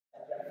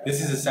This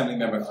is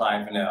Assemblymember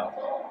Clyde Vernell,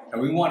 and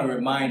we want to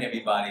remind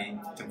everybody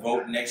to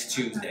vote next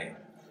Tuesday.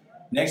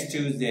 Next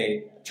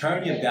Tuesday,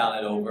 turn your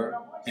ballot over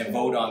and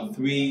vote on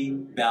 3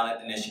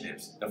 ballot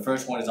initiatives. The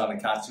first one is on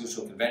the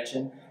Constitutional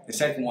Convention. The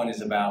second one is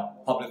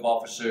about public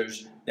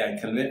officers that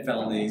commit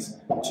felonies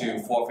to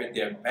forfeit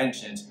their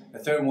pensions. The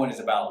third one is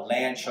about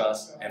land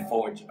trust and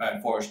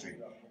forestry.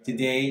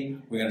 Today,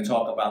 we're going to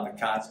talk about the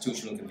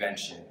Constitutional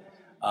Convention.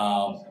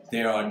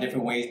 There are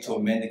different ways to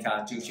amend the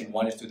Constitution.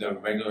 One is through the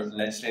regular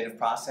legislative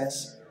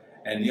process,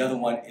 and the other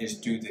one is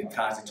through the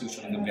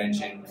Constitutional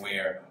Convention,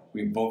 where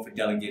we vote for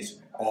delegates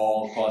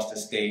all across the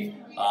state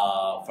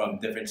from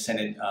different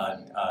Senate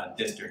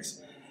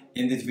districts.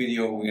 In this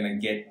video, we're going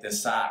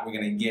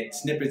to get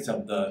snippets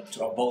of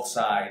both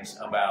sides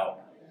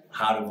about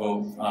how to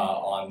vote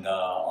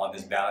on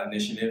this ballot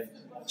initiative.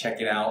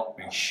 Check it out.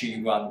 Make sure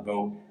you go out to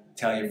vote.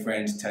 Tell your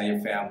friends. Tell your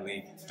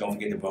family. Don't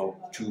forget to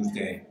vote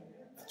Tuesday.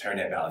 Turn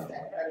that ballot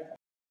over.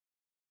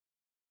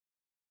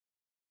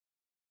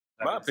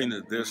 My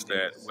opinion is this,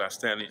 that we are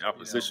standing in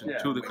opposition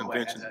to the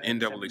convention.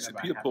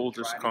 NAACP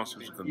opposes this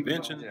constitutional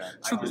convention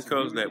simply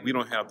because that we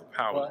don't have the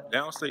power.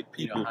 Downstate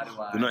people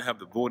do not have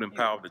the voting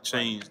power to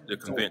change the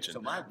convention.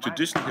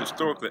 Traditionally,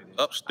 historically,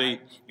 upstate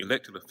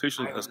elected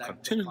officials has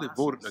continually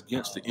voted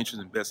against the interests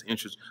and best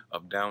interests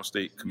of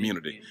downstate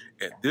community.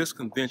 At this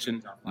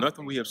convention,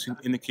 nothing we have seen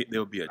indicate there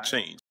will be a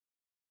change.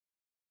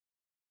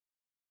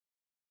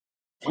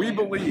 We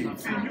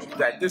believe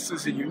that this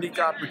is a unique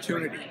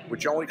opportunity,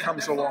 which only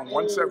comes along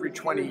once every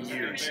 20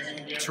 years,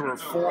 to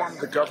reform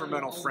the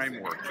governmental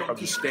framework of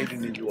the state of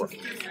New York.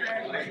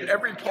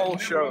 Every poll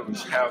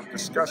shows how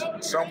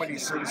disgusted so many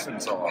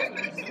citizens are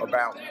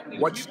about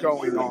what's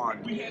going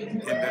on in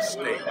this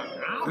state.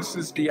 This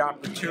is the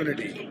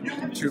opportunity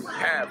to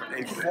have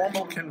a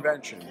formal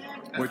convention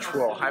which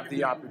will have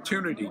the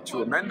opportunity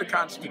to amend the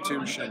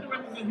Constitution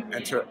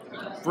and to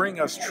bring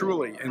us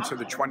truly into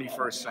the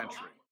 21st century.